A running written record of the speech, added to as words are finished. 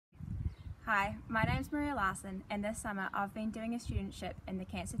Hi, my name's Maria Larsen, and this summer I've been doing a studentship in the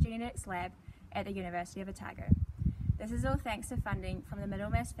Cancer Genetics Lab at the University of Otago. This is all thanks to funding from the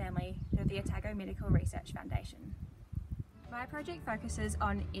Middlemass family through the Otago Medical Research Foundation. My project focuses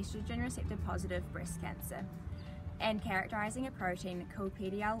on estrogen receptor positive breast cancer and characterising a protein called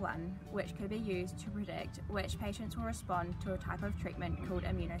PD-L1 which could be used to predict which patients will respond to a type of treatment called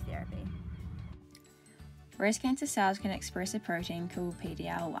immunotherapy. Breast cancer cells can express a protein called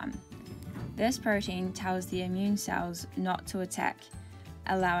PD-L1. This protein tells the immune cells not to attack,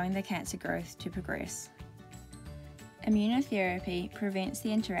 allowing the cancer growth to progress. Immunotherapy prevents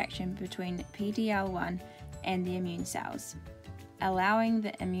the interaction between PD-L1 and the immune cells, allowing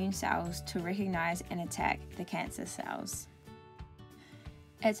the immune cells to recognise and attack the cancer cells.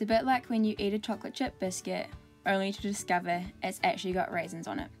 It's a bit like when you eat a chocolate chip biscuit only to discover it's actually got raisins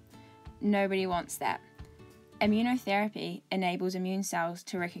on it. Nobody wants that. Immunotherapy enables immune cells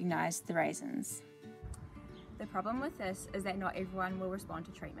to recognise the raisins. The problem with this is that not everyone will respond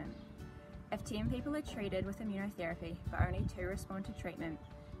to treatment. If 10 people are treated with immunotherapy but only 2 respond to treatment,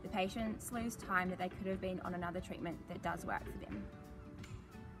 the patients lose time that they could have been on another treatment that does work for them.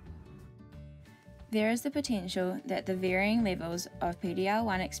 There is the potential that the varying levels of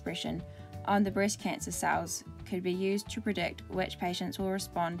PD-L1 expression on the breast cancer cells could be used to predict which patients will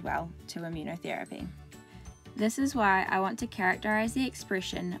respond well to immunotherapy. This is why I want to characterise the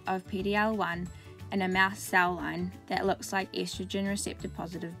expression of PD-L1 in a mouse cell line that looks like estrogen receptor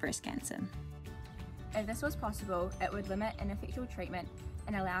positive breast cancer. If this was possible, it would limit ineffectual treatment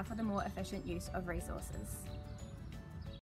and allow for the more efficient use of resources.